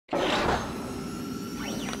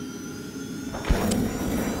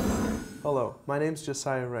Hello, my name is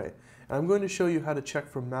Josiah Rea, and I'm going to show you how to check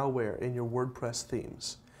for malware in your WordPress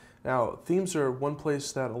themes. Now, themes are one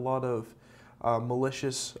place that a lot of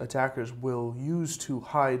malicious attackers will use to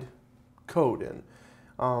hide code in.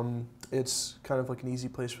 It's kind of like an easy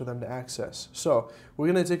place for them to access. So,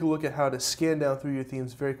 we're going to take a look at how to scan down through your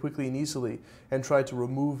themes very quickly and easily and try to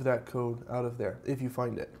remove that code out of there if you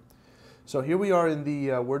find it. So here we are in the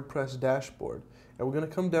WordPress dashboard, and we're going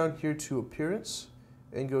to come down here to Appearance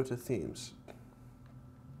and go to Themes.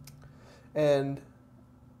 And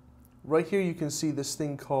right here you can see this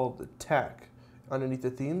thing called TAC underneath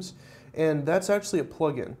the themes, and that's actually a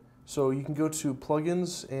plugin. So you can go to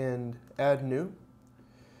Plugins and Add New,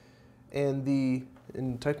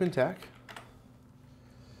 and type in TAC.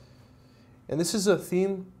 And this is a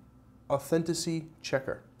theme authenticity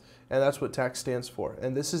checker. And that's what TAC stands for.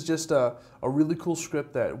 And this is just a really cool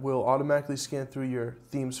script that will automatically scan through your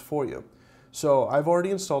themes for you. So I've already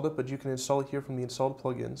installed it, but you can install it here from the installed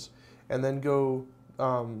plugins, and then go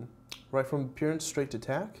right from Appearance straight to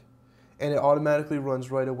TAC, and it automatically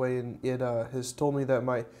runs right away, and it has told me that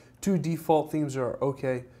my 2 default themes are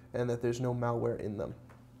okay and that there's no malware in them.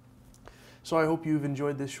 So I hope you've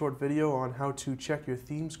enjoyed this short video on how to check your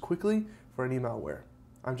themes quickly for any malware.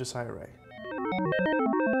 I'm Josiah Rea.